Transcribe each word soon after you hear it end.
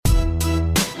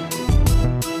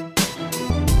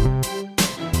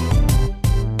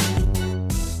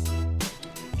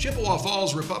Chippewa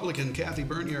Falls Republican Kathy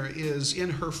Bernier is in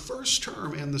her first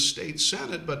term in the state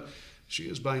Senate, but she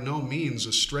is by no means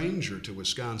a stranger to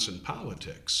Wisconsin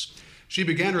politics. She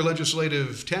began her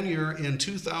legislative tenure in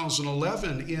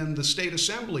 2011 in the state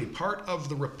assembly, part of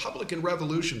the Republican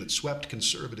Revolution that swept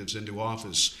conservatives into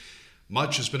office.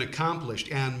 Much has been accomplished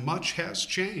and much has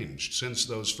changed since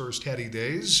those first heady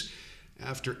days.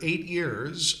 After 8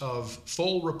 years of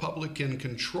full Republican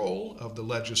control of the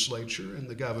legislature and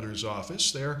the governor's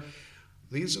office,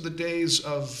 these are the days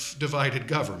of divided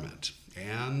government.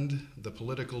 And the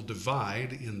political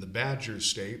divide in the Badger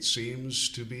State seems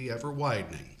to be ever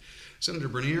widening. Senator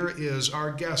Bernier is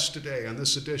our guest today on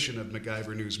this edition of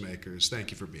MacIver Newsmakers. Thank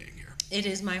you for being here. It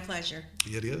is my pleasure.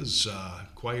 It is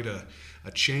quite a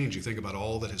change. You think about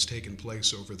all that has taken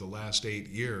place over the last 8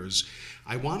 years.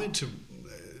 I wanted to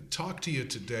talk to you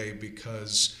today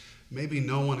because maybe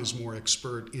no one is more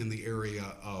expert in the area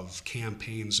of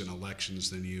campaigns and elections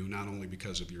than you, not only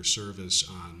because of your service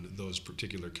on those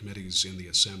particular committees in the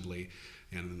Assembly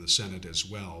and in the Senate as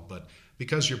well, but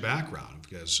because your background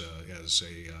as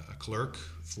a clerk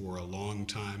for a long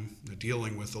time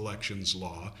dealing with elections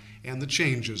law and the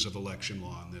changes of election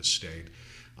law in this state,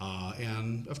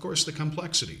 and of course the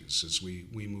complexities as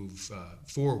we move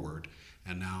forward.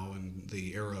 And now in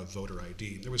the era of voter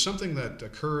ID. There was something that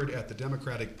occurred at the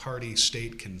Democratic Party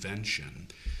State Convention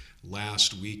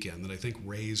last weekend that I think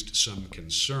raised some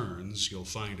concerns. You'll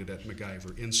find it at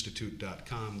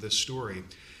MacIverInstitute.com, this story.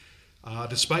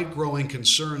 Despite growing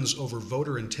concerns over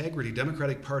voter integrity,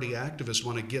 Democratic Party activists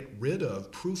want to get rid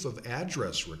of proof of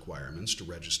address requirements to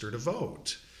register to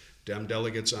vote. Dem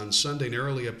delegates on Sunday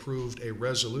narrowly approved a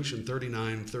resolution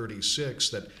 3936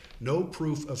 that no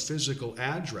proof of physical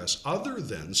address other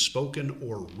than spoken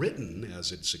or written,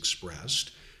 as it's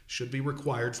expressed, should be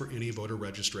required for any voter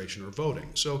registration or voting.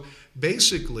 So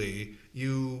basically,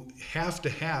 you have to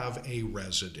have a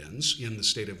residence in the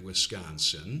state of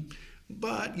Wisconsin,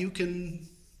 but you can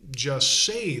just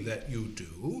say that you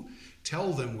do,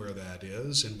 tell them where that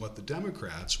is, and what the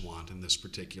Democrats want in this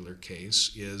particular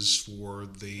case is for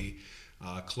the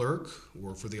clerk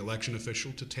or for the election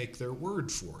official to take their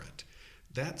word for it.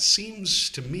 That seems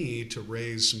to me to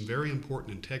raise some very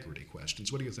important integrity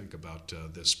questions. What do you think about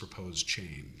this proposed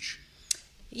change?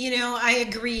 You know, I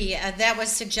agree. That was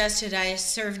suggested. I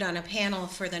served on a panel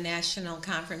for the National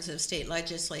Conference of State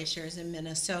Legislatures in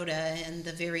Minnesota, and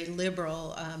the very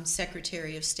liberal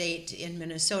Secretary of State in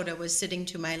Minnesota was sitting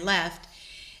to my left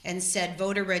and said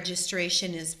voter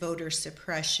registration is voter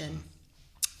suppression.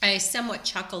 I somewhat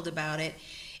chuckled about it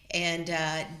and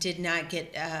did not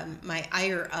get my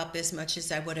ire up as much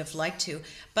as I would have liked to.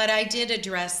 But I did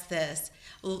address this.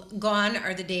 Gone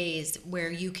are the days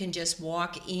where you can just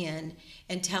walk in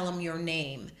and tell them your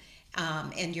name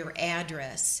and your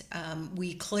address.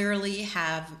 We clearly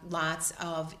have lots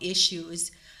of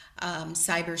issues,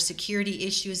 cybersecurity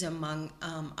issues among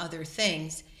other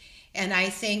things. And I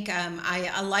think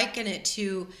I liken it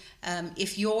to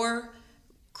if your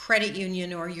credit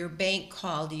union or your bank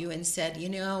called you and said, you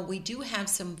know, we do have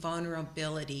some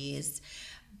vulnerabilities,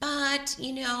 but,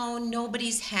 you know,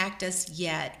 nobody's hacked us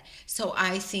yet, so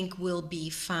I think we'll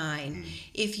be fine.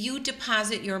 If you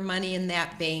deposit your money in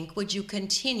that bank, would you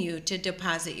continue to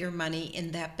deposit your money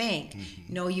in that bank?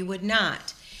 No, you would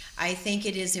not. I think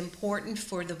it is important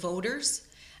for the voters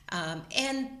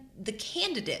and the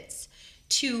candidates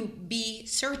to be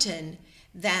certain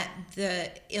that the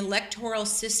electoral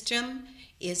system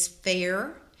is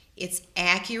fair, it's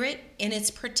accurate, and it's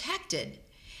protected.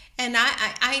 And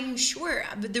I'm sure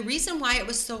the reason why it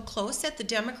was so close at the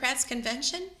Democrats'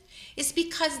 convention is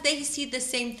because they see the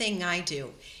same thing I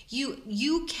do.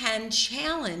 You can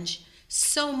challenge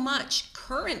so much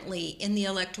currently in the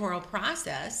electoral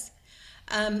process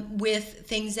with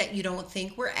things that you don't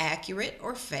think were accurate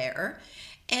or fair.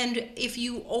 And if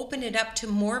you open it up to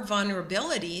more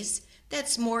vulnerabilities,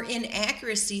 that's more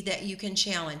inaccuracy that you can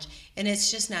challenge. And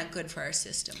it's just not good for our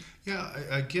system. Yeah,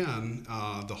 again,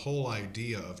 the whole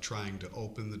idea of trying to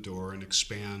open the door and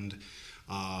expand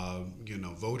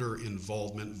voter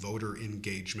involvement, voter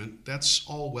engagement, that's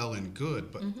all well and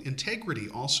good, but integrity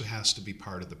also has to be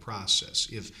part of the process.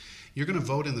 If you're going to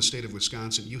vote in the state of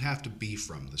Wisconsin, you have to be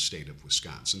from the state of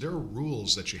Wisconsin. There are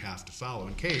rules that you have to follow.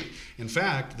 And Kate, in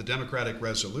fact, the Democratic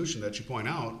resolution that you point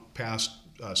out passed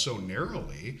so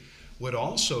narrowly would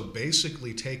also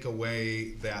basically take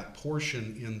away that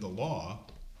portion in the law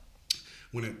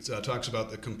when it talks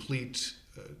about the complete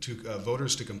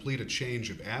voters to complete a change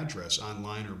of address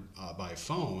online or by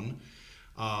phone.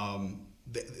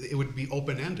 It would be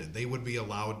open-ended. They would be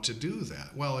allowed to do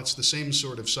that. Well, it's the same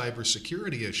sort of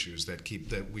cybersecurity issues that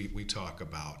we talk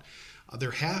about.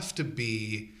 there have to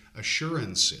be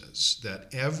assurances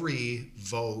that every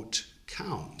vote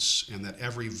counts and that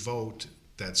every vote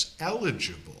that's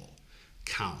eligible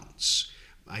counts.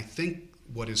 I think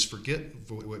what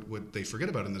they forget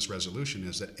about in this resolution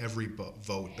is that every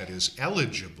vote that is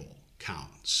eligible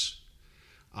counts.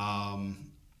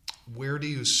 Where do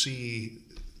you see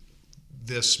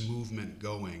this movement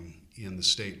going in the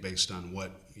state based on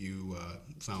what you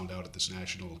found out at this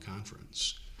national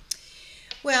conference?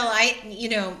 Well,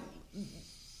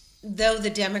 though the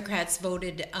Democrats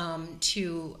voted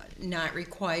to not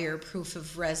require proof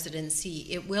of residency,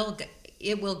 it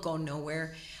will go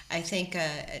nowhere. I think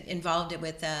involved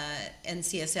with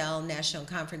NCSL, National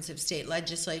Conference of State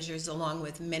Legislatures, along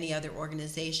with many other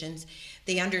organizations,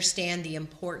 they understand the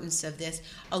importance of this,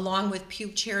 along with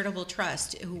Pew Charitable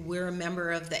Trust, who we're a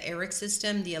member of the ERIC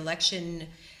system, the Election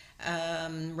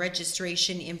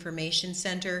Registration Information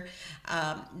Center.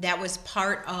 That was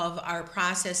part of our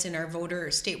process in our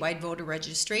statewide voter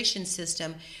registration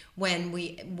system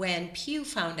when Pew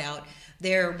found out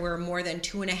there were more than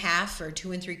 2.5 or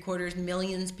 2.75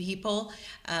 million people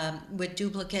with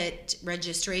duplicate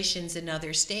registrations in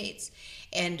other states.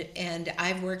 And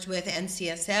I've worked with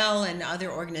NCSL and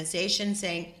other organizations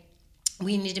saying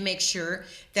we need to make sure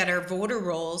that our voter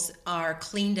rolls are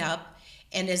cleaned up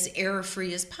and as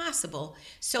error-free as possible.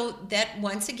 So that,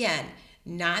 once again,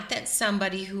 not that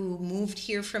somebody who moved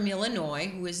here from Illinois,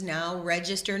 who is now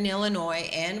registered in Illinois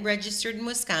and registered in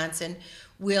Wisconsin,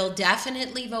 will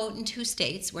definitely vote in 2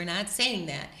 states. We're not saying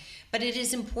that. But it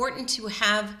is important to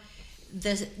have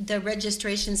the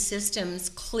registration systems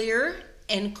clear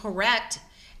and correct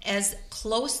as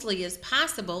closely as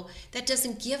possible. That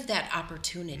doesn't give that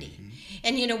opportunity.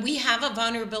 Mm-hmm. And we have a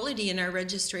vulnerability in our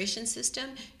registration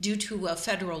system due to a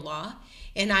federal law.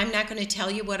 And I'm not going to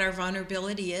tell you what our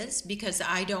vulnerability is because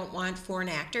I don't want foreign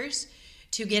actors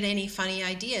to get any funny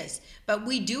ideas. But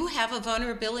we do have a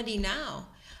vulnerability now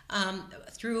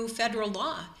through federal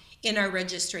law in our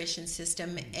registration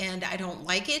system, and I don't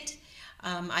like it.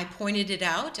 I pointed it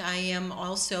out. I am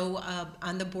also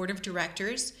on the board of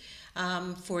directors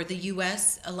for the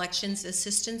U.S. Elections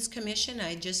Assistance Commission.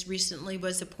 I just recently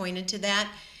was appointed to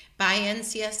that by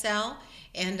NCSL,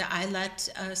 and I let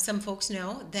some folks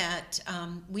know that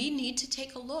we need to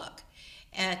take a look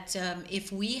at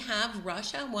if we have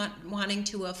Russia wanting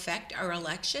to affect our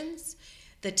elections.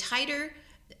 The tighter,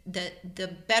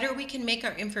 the better we can make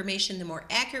our information, the more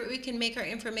accurate we can make our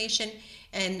information,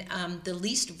 and the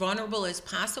least vulnerable as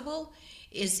possible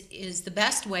is the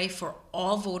best way for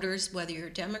all voters, whether you're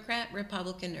Democrat,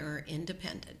 Republican, or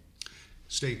Independent.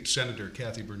 State Senator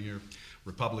Kathy Bernier,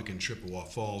 Republican, Chippewa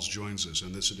Falls, joins us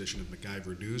on this edition of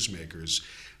MacIver Newsmakers.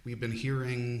 We've been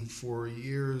hearing for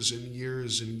years and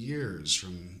years and years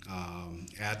from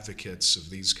advocates of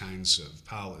these kinds of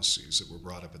policies that were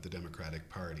brought up at the Democratic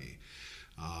Party.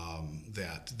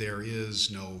 That there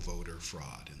is no voter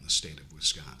fraud in the state of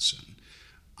Wisconsin.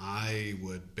 I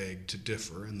would beg to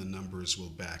differ, and the numbers will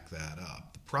back that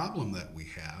up. The problem that we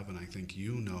have, and I think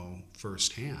you know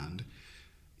firsthand,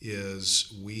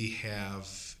 is we have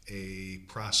a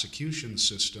prosecution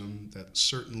system that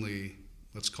certainly,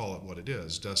 let's call it what it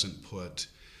is, doesn't put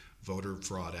voter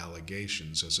fraud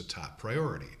allegations as a top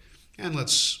priority. And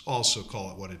let's also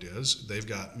call it what it is. They've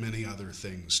got many other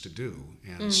things to do.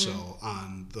 And so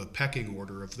on the pecking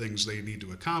order of things they need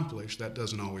to accomplish, that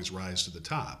doesn't always rise to the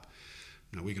top.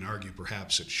 Now, we can argue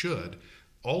perhaps it should.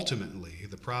 Ultimately,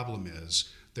 the problem is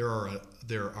there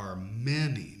are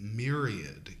many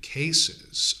myriad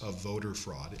cases of voter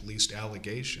fraud, at least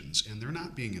allegations, and they're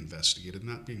not being investigated,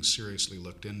 not being seriously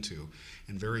looked into,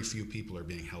 and very few people are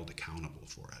being held accountable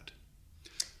for it.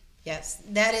 Yes,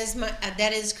 that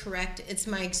is correct. It's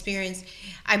my experience.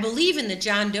 I believe in the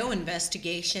John Doe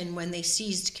investigation when they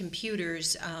seized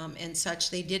computers and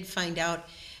such. They did find out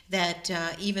that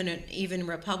even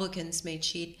Republicans may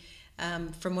cheat.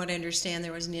 From what I understand,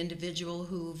 there was an individual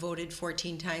who voted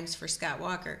 14 times for Scott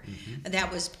Walker. Mm-hmm.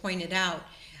 That was pointed out.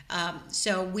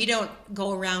 So we don't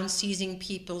go around seizing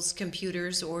people's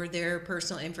computers or their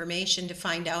personal information to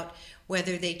find out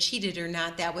whether they cheated or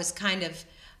not. That was kind of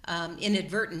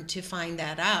inadvertent to find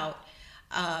that out,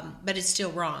 but it's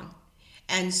still wrong.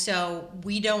 And so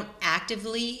we don't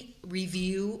actively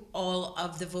review all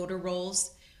of the voter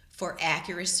rolls for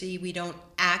accuracy. We don't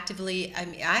actively,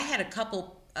 I had a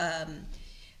couple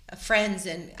friends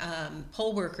and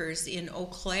poll workers in Eau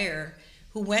Claire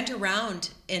who went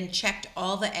around and checked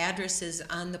all the addresses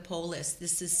on the poll list.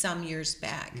 This is some years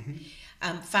back.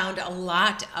 Mm-hmm. Found a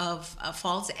lot of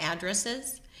false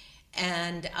addresses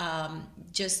and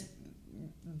just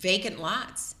vacant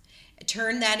lots.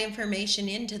 turned that information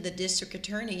into the district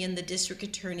attorney, and the district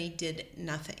attorney did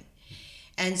nothing.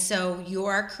 And so you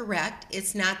are correct.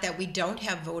 It's not that we don't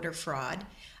have voter fraud.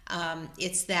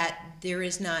 It's that there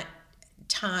is not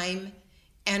time,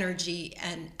 energy,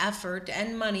 and effort,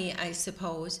 and money, I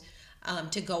suppose,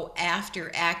 to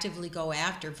actively go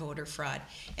after voter fraud.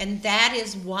 And that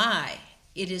is why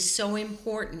it is so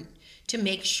important to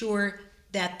make sure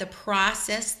that the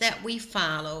process that we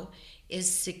follow is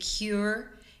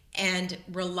secure and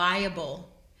reliable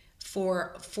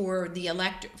for the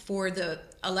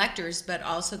electors, but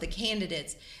also the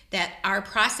candidates, that our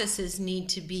processes need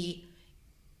to be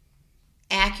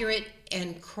accurate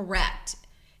and correct,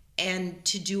 and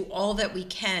to do all that we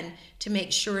can to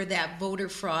make sure that voter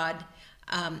fraud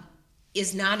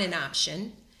is not an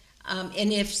option.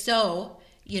 And if so,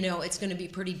 it's going to be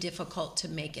pretty difficult to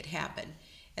make it happen.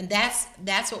 And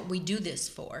that's what we do this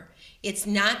for. It's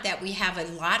not that we have a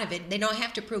lot of it. They don't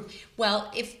have to prove.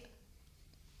 Well,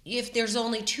 if there's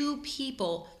only 2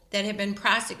 people that have been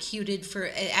prosecuted for,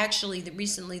 actually,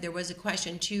 recently there was a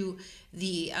question to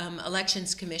the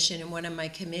Elections Commission in one of my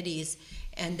committees,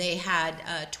 and they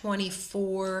had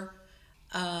 24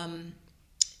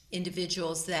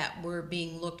 individuals that were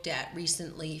being looked at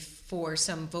recently for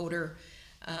some voter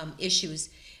issues.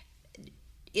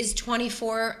 Is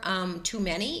 24 too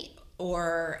many,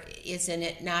 or isn't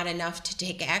it not enough to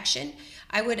take action?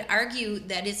 I would argue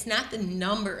that it's not the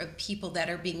number of people that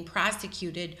are being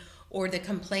prosecuted or the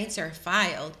complaints are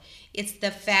filed. It's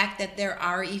the fact that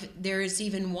there is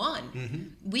even one.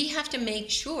 Mm-hmm. We have to make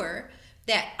sure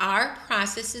that our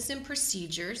processes and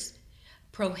procedures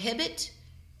prohibit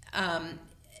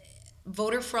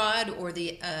voter fraud or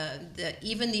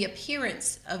even the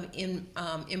appearance of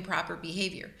improper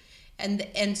behavior.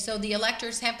 And so the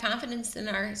electors have confidence in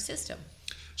our system.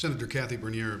 Senator Kathy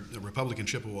Bernier, a Republican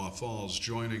Chippewa Falls,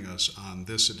 joining us on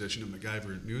this edition of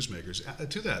MacIver Newsmakers.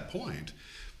 To that point,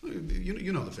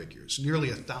 you know the figures. Nearly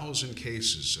 1,000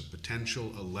 cases of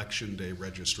potential Election Day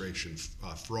registration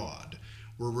fraud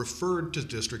were referred to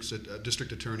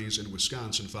district attorneys in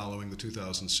Wisconsin following the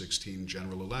 2016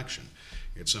 general election.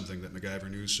 It's something that MacIver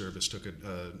News Service took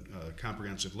a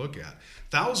comprehensive look at.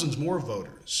 Thousands more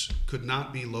voters could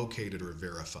not be located or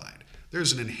verified.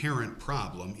 There's an inherent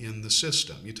problem in the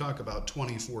system. You talk about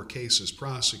 24 cases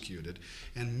prosecuted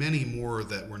and many more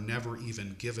that were never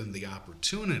even given the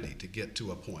opportunity to get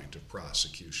to a point of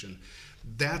prosecution.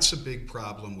 That's a big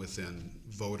problem within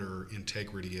voter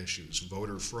integrity issues,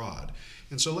 voter fraud.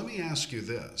 And so let me ask you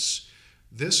this.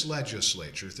 This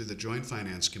legislature, through the Joint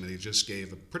Finance Committee, just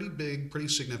gave a pretty big, pretty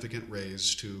significant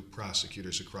raise to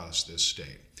prosecutors across this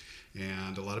state.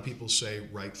 And a lot of people say,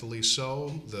 rightfully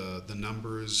so, the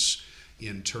numbers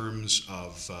in terms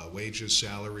of wages,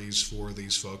 salaries for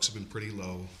these folks have been pretty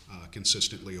low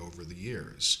consistently over the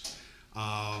years.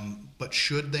 But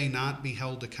should they not be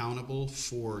held accountable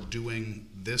for doing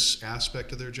this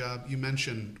aspect of their job? You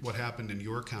mentioned what happened in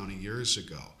your county years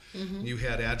ago. Mm-hmm. You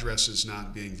had addresses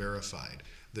not being verified.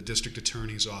 The district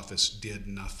attorney's office did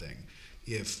nothing.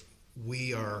 If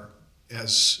we are,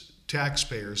 as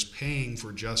taxpayers, paying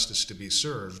for justice to be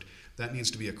served, that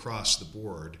needs to be across the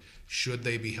board. Should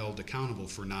they be held accountable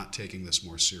for not taking this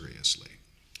more seriously?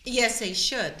 Yes, they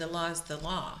should. The law is the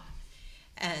law.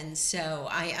 And so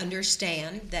I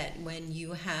understand that when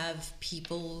you have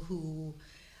people who,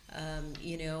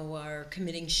 are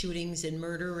committing shootings and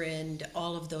murder and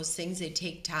all of those things, they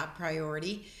take top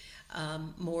priority,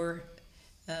 more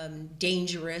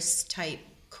dangerous type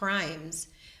crimes.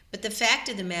 But the fact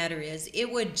of the matter is,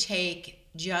 it would take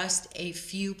just a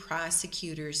few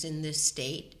prosecutors in this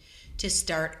state to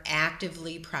start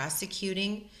actively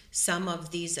prosecuting some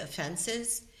of these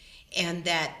offenses, and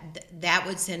that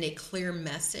would send a clear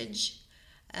message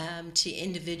to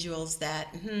individuals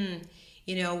that,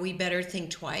 we better think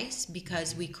twice,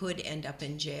 because we could end up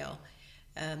in jail.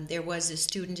 There was a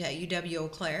student at UW Eau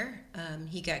Claire.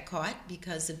 He got caught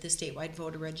because of the statewide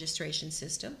voter registration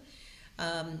system.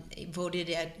 He voted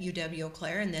at UW Eau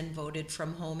Claire and then voted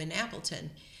from home in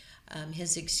Appleton.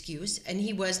 His excuse, and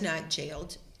he was not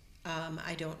jailed.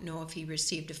 I don't know if he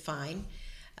received a fine,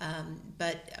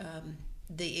 but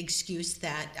the excuse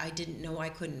that I didn't know I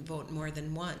couldn't vote more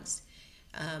than once.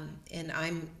 And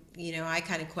I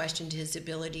kind of questioned his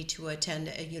ability to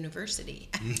attend a university,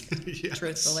 yes.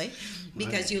 Truthfully,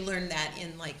 because you learn that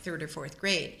in like 3rd or 4th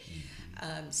grade.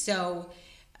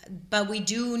 But we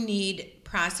do need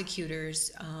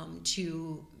prosecutors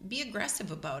to be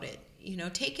aggressive about it,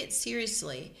 take it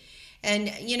seriously.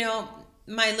 And,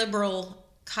 my liberal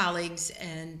colleagues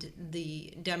and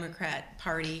the Democrat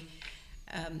Party,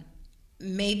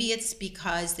 maybe it's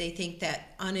because they think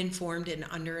that uninformed and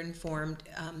underinformed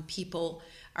people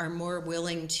are more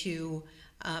willing to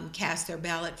cast their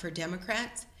ballot for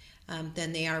Democrats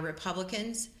than they are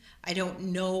Republicans. I don't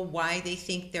know why they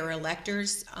think their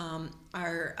electors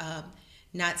are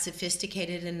not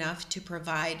sophisticated enough to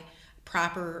provide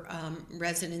proper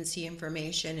residency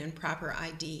information and proper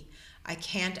ID. I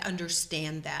can't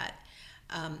understand that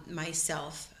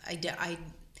myself.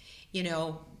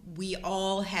 We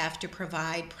all have to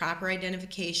provide proper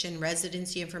identification,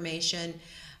 residency information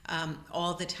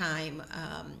all the time.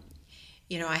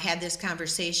 I had this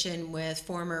conversation with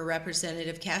former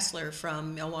Representative Kessler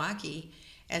from Milwaukee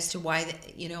as to why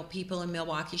people in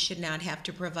Milwaukee should not have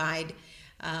to provide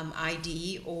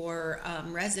ID or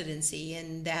residency,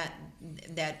 and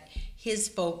that his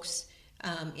folks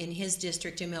in his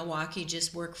district in Milwaukee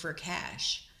just work for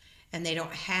cash and they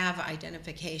don't have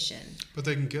identification. But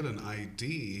they can get an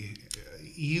ID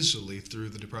easily through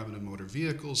the Department of Motor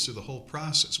Vehicles, through the whole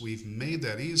process. We've made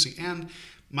that easy. And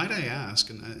might I ask,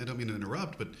 and I don't mean to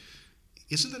interrupt, but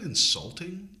isn't that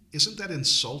insulting? Isn't that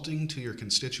insulting to your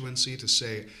constituency to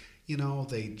say,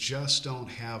 they just don't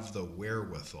have the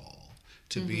wherewithal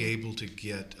to be able to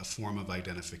get a form of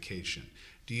identification?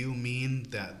 Do you mean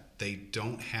that they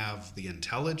don't have the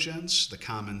intelligence, the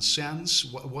common sense?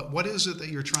 What is it that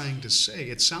you're trying to say?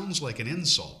 It sounds like an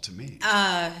insult to me.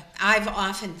 I've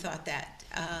often thought that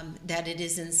it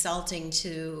is insulting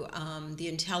to the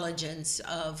intelligence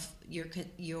of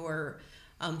your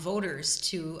voters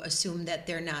to assume that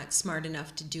they're not smart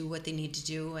enough to do what they need to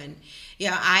do. And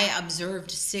I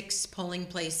observed 6 polling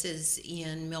places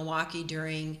in Milwaukee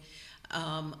during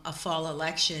a fall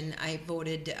election. I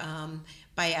voted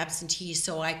by absentee,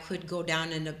 so I could go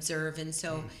down and observe. And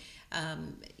so,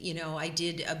 I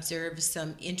did observe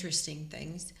some interesting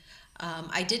things.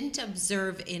 I didn't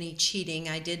observe any cheating.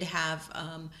 I did have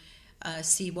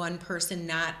see one person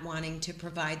not wanting to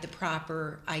provide the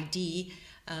proper ID.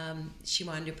 She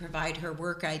wanted to provide her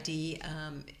work ID,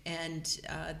 and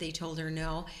they told her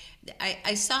no.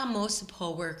 I saw most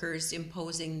poll workers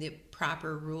imposing the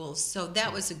proper rules, so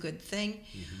that was a good thing.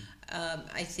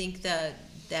 I think that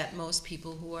most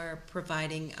people who are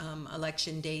providing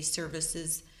election day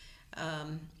services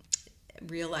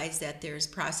realize that there's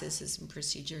processes and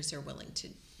procedures they're willing to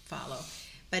follow.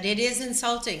 But it is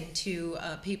insulting to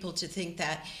people to think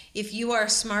that if you are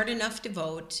smart enough to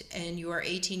vote and you are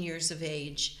 18 years of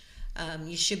age,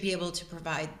 you should be able to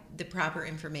provide the proper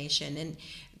information. And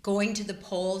going to the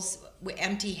polls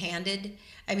empty-handed,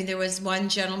 there was one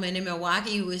gentleman in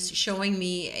Milwaukee who was showing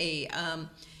me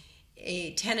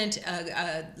a tenant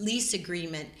lease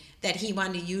agreement that he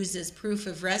wanted to use as proof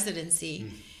of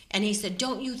residency. And he said,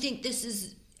 "Don't you think this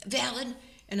is valid?"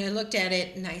 And I looked at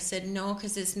it and I said, "No,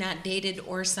 because it's not dated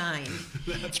or signed."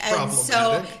 That's and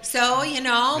problematic.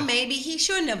 So maybe he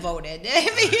shouldn't have voted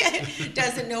if he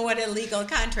doesn't know what a legal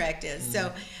contract is.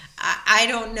 So I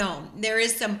don't know. There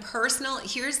is some personal,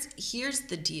 here's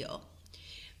the deal.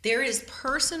 There is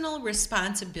personal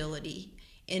responsibility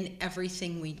in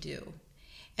everything we do.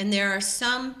 And there are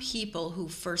some people who,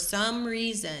 for some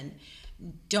reason,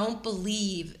 don't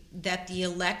believe that the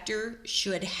elector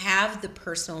should have the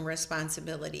personal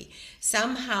responsibility.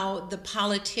 Somehow the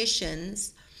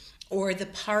politicians or the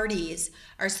parties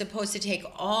are supposed to take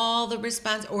all the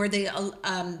or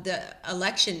the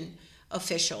election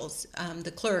officials,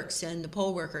 the clerks and the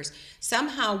poll workers.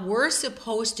 Somehow we're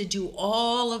supposed to do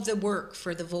all of the work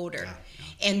for the voter.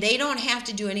 And they don't have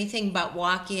to do anything but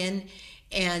walk in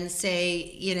and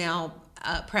say,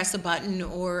 press a button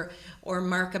or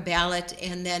mark a ballot,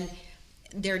 and then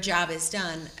their job is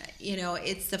done.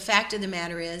 It's the fact of the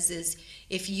matter is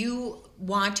if you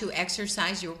want to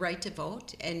exercise your right to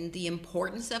vote and the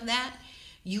importance of that,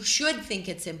 you should think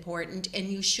it's important, and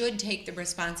you should take the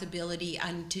responsibility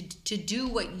to do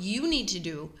what you need to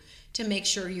do to make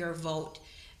sure your vote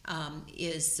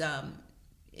is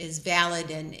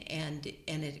valid and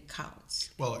it counts.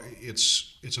 Well,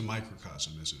 it's a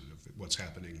microcosm, isn't it, of what's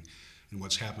happening and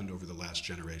what's happened over the last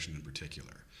generation in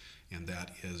particular. And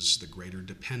that is the greater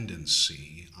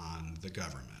dependency on the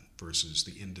government versus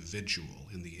the individual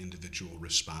and the individual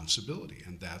responsibility.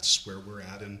 And that's where we're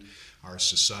at in our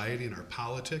society and our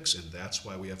politics, and that's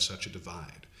why we have such a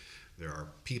divide. There are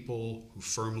people who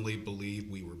firmly believe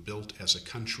we were built as a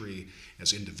country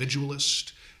as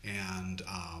individualist, and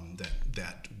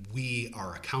that we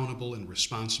are accountable and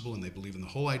responsible, and they believe in the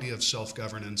whole idea of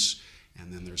self-governance.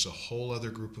 And then there's a whole other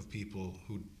group of people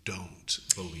who don't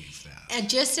believe that. And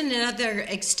just another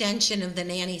extension of the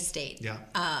nanny state. Yeah.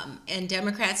 And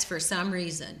Democrats, for some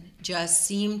reason, just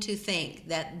seem to think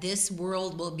that this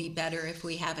world will be better if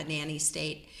we have a nanny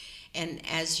state. And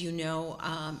as you know,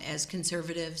 as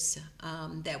conservatives,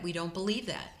 that we don't believe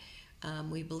that.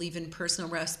 We believe in personal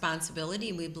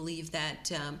responsibility. We believe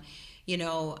that,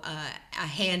 a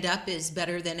hand up is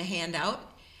better than a handout.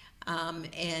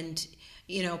 And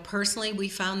personally, we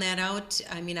found that out.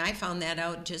 I mean, I found that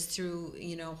out just through,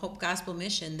 Hope Gospel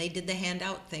Mission. They did the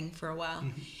handout thing for a while.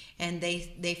 Mm-hmm. And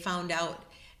they found out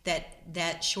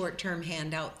that short-term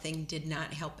handout thing did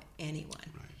not help anyone.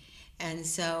 Right. And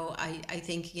so I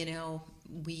think,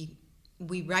 we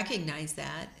recognize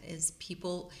that as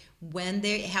people, when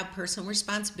they have personal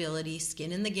responsibility,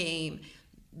 skin in the game,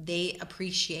 they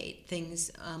appreciate things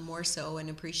more so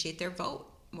and appreciate their vote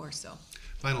more so.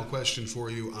 Final question for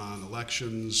you on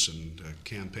elections and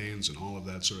campaigns and all of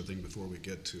that sort of thing before we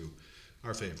get to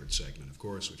our favorite segment, of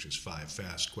course, which is 5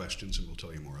 Fast Questions, and we'll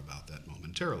tell you more about that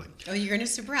momentarily. Oh, you're going to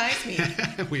surprise me.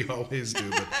 We always do,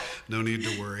 but no need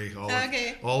to worry.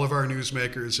 Okay. All of our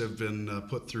newsmakers have been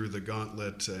put through the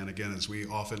gauntlet, and again, as we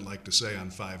often like to say on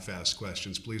 5 Fast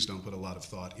Questions, please don't put a lot of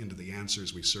thought into the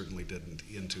answers. We certainly didn't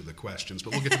into the questions,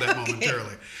 but we'll get to that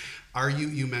momentarily.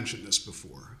 You mentioned this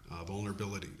before,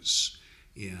 vulnerabilities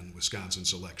in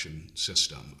Wisconsin's election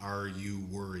system. Are you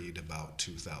worried about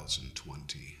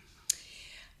 2020?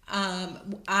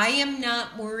 I am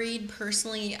not worried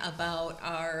personally about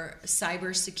our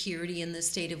cybersecurity in the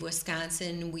state of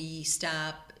Wisconsin. We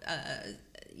stop,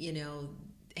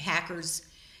 hackers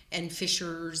and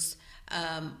phishers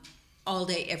all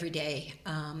day, every day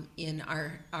in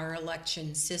our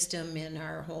election system, in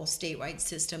our whole statewide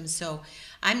system. So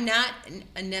I'm not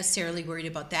necessarily worried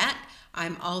about that.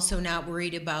 I'm also not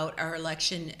worried about our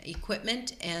election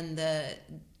equipment and that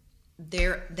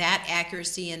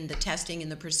accuracy and the testing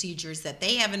and the procedures that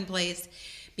they have in place,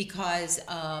 because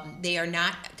they are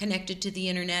not connected to the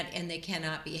internet and they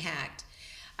cannot be hacked.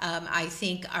 I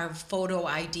think our photo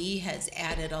ID has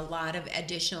added a lot of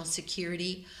additional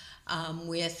security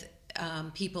with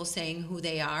people saying who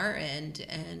they are,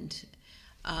 and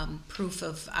proof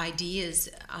of ID has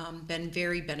been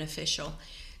very beneficial.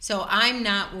 So I'm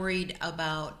not worried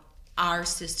about our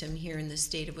system here in the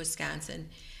state of Wisconsin.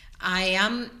 I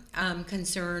am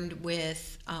concerned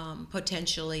with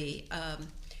potentially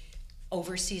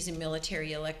overseas and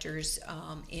military electors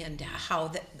and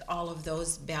how all of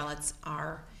those ballots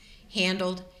are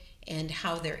handled and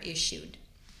how they're issued.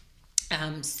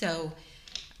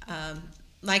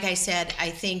 Like I said,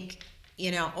 I think,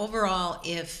 overall,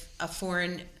 if a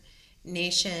foreign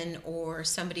nation or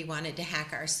somebody wanted to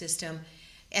hack our system,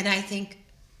 and I think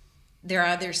there are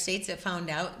other states that found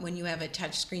out when you have a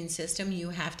touchscreen system, you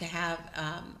have to have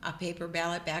a paper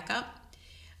ballot backup.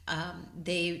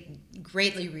 They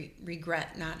greatly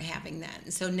regret not having that.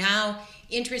 And so now,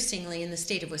 interestingly, in the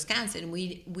state of Wisconsin,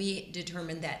 we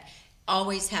determined that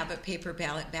always have a paper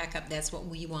ballot backup. That's what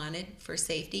we wanted for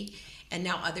safety. And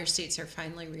now other states are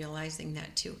finally realizing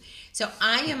that too. So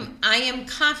I am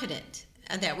confident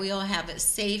that we'll have a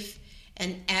safe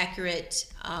and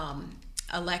accurate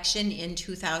election in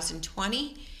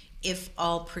 2020 if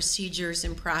all procedures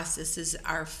and processes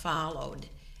are followed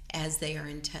as they are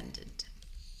intended.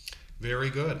 Very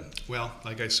good. Well,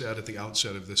 like I said at the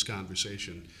outset of this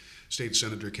conversation, State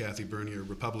Senator Kathy Bernier,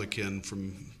 Republican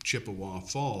from Chippewa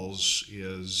Falls,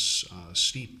 is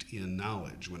steeped in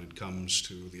knowledge when it comes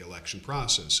to the election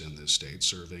process in this state,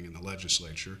 serving in the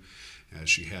legislature as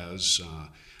she has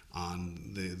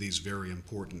on these very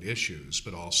important issues,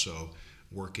 but also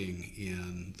working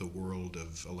in the world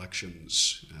of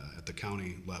elections at the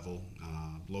county level,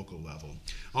 local level.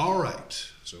 All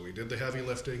right, so we did the heavy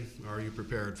lifting. Are you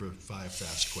prepared for 5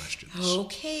 fast questions?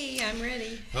 Okay, I'm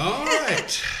ready. All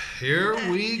right, here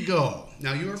we go.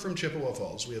 Now, you are from Chippewa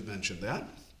Falls. We have mentioned that.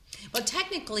 Well,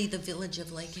 technically the village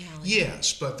of Lake Alley.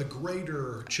 Yes, but the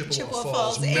greater Chippewa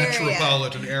Falls area.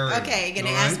 metropolitan area. Okay, you're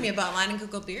going to ask me about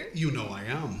Leinenkugel beer? You know I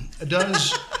am.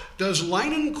 Does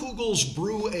Leinenkugel's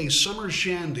brew a summer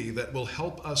shandy that will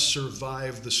help us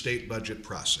survive the state budget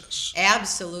process?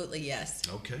 Absolutely, yes.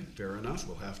 Okay, fair enough.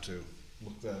 We'll have to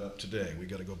look that up today. We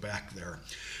got to go back there.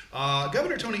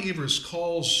 Governor Tony Evers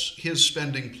calls his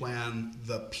spending plan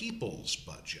the people's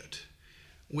budget.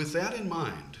 With that in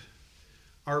mind,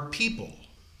 are people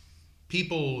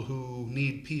who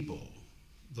need people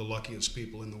the luckiest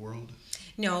people in the world?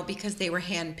 No, because they were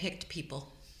hand-picked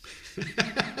people.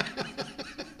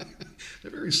 They're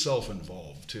very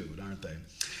self-involved, too, aren't they?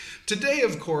 Today,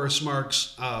 of course,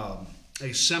 marks a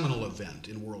seminal event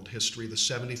in world history, the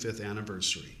 75th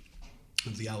anniversary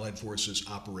of the Allied Forces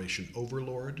Operation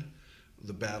Overlord,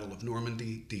 the Battle of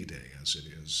Normandy, D-Day, as it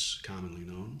is commonly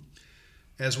known.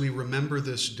 As we remember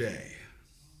this day,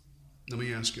 let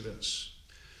me ask you this.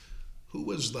 Who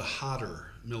was the hotter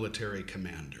military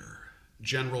commander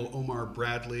General Omar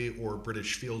Bradley or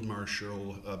British Field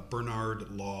Marshal Bernard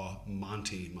Law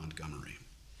Monty Montgomery?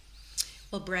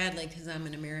 Well, Bradley, because I'm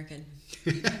an American.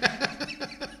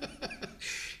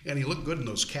 And he looked good in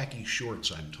those khaki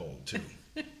shorts, I'm told, too.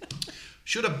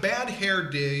 Should a bad hair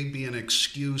day be an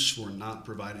excuse for not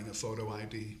providing a photo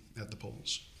ID at the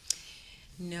polls?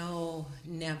 No,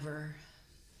 never.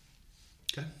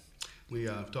 Okay. We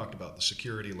talked about the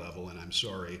security level, and I'm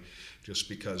sorry, just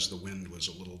because the wind was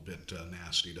a little bit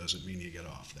nasty doesn't mean you get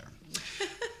off there.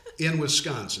 In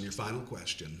Wisconsin, your final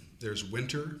question, there's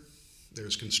winter,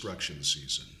 there's construction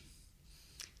season.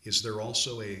 Is there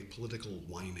also a political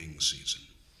whining season?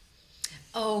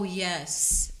 Oh,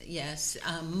 yes.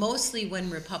 Mostly when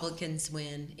Republicans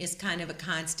win is kind of a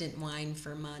constant whine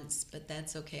for months, but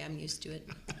that's okay. I'm used to it.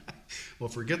 Well,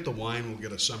 forget the wine. We'll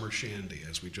get a summer shandy,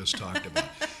 as we just talked about.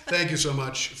 Thank you so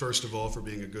much, first of all, for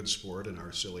being a good sport in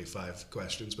our silly 5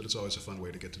 questions, but it's always a fun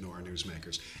way to get to know our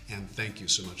newsmakers. And thank you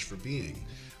so much for being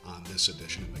on this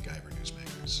edition of MacIver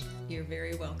Newsmakers. You're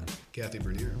very welcome. Kathy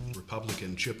Vernier,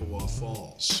 Republican, Chippewa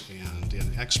Falls, and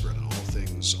an expert on all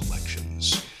things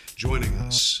elections, joining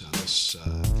us on this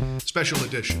special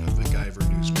edition of MacIver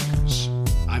Newsmakers.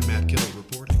 I'm Matt Kittle,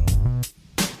 reporter.